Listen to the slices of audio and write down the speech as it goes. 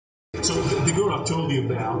So the girl I told you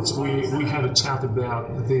about, we had a chat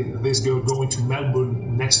about this girl going to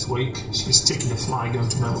Melbourne next week. She's taking a flight going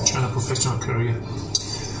to Melbourne, trying a professional career.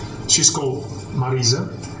 She's called Marisa.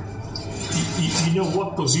 You know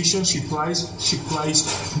what position she plays? She plays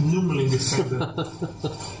Nummelin defender.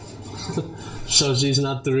 So she's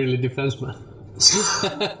not the really defenseman.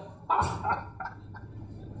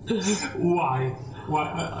 Why?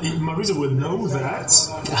 Marisa will know that.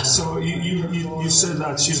 So you said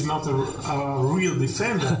that she's not a real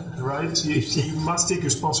defender, right? You must take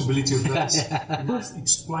responsibility of that. You must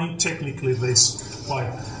explain technically this. Why?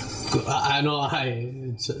 I know.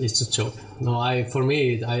 It's a joke. No, for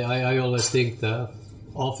me, I always think the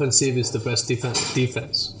offensive is the best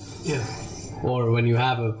defense. Yeah. Or when you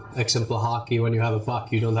have example hockey, when you have a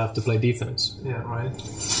puck, you don't have to play defense. Yeah, right.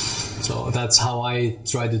 So that's how I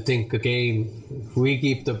try to think a game. If we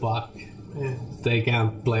keep the puck, they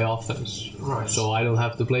can't play offense. Right. So I don't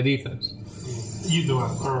have to play defense. You do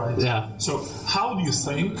it, all right. Yeah. So how do you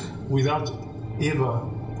think, without ever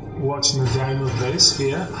watching a game of this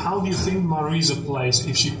here, how do you think Marisa plays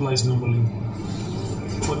if she plays Nummelin?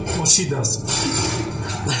 What she does?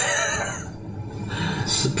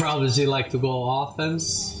 Probably she like to go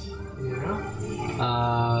offense. Yeah.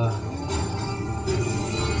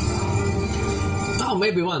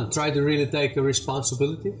 Maybe try to really take a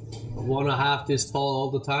responsibility. Wanna have this ball all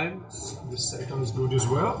the time. The second is good as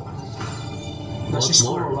well. Does she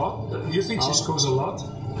score a lot? Do you think she scores a lot?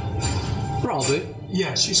 Probably.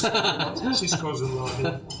 Yeah, she scores a lot. She scores a lot.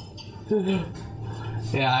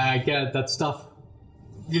 Yeah, I get that stuff.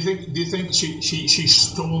 Do you think she's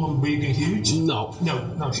stolen big and huge? No,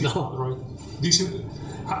 she's not, right? Do you think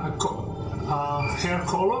hair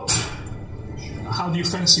color? How do you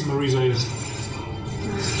fancy Marisa is?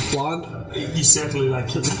 Blonde? Exactly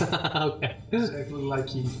like you. Okay. Exactly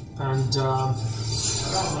like you. And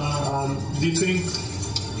do you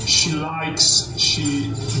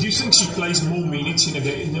think she plays more minutes in a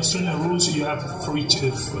game? In Australian rules, you have free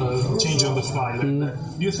change on the fly like that.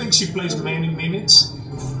 Do you think she plays many minutes?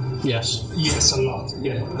 Yes. Yes, a lot.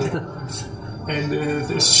 Yeah.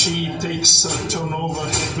 And she takes turnover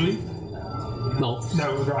heavily? No.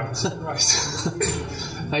 No, right.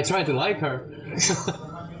 I try to like her.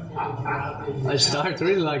 I start to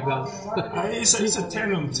really like that. It's a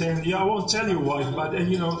 10 on 10. Yeah, I won't tell you why, but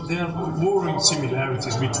there are worrying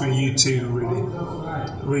similarities between you two,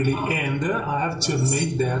 really. And I have to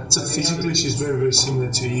admit that physically she's very, very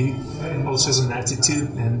similar to you. Also has an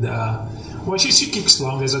attitude, and she kicks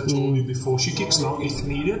long, as I told you before. She kicks long if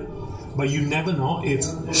needed. But you never know if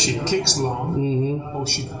she kicks long or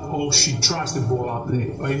she tries the ball up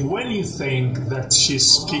there. And when you think that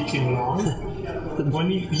she's kicking long,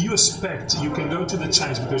 when you expect you can go to the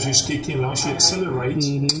chance because she's kicking long, she accelerates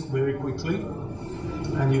very quickly,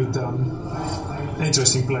 and you've done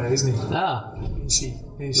interesting play, isn't it? Ah, she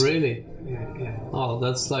really? Yeah. Oh,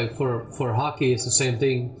 that's like for hockey, it's the same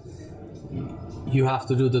thing. You have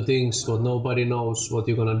to do the things what nobody knows what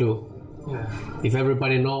you're gonna do. Yeah. If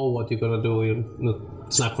everybody know what you're gonna do,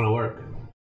 it's not gonna work.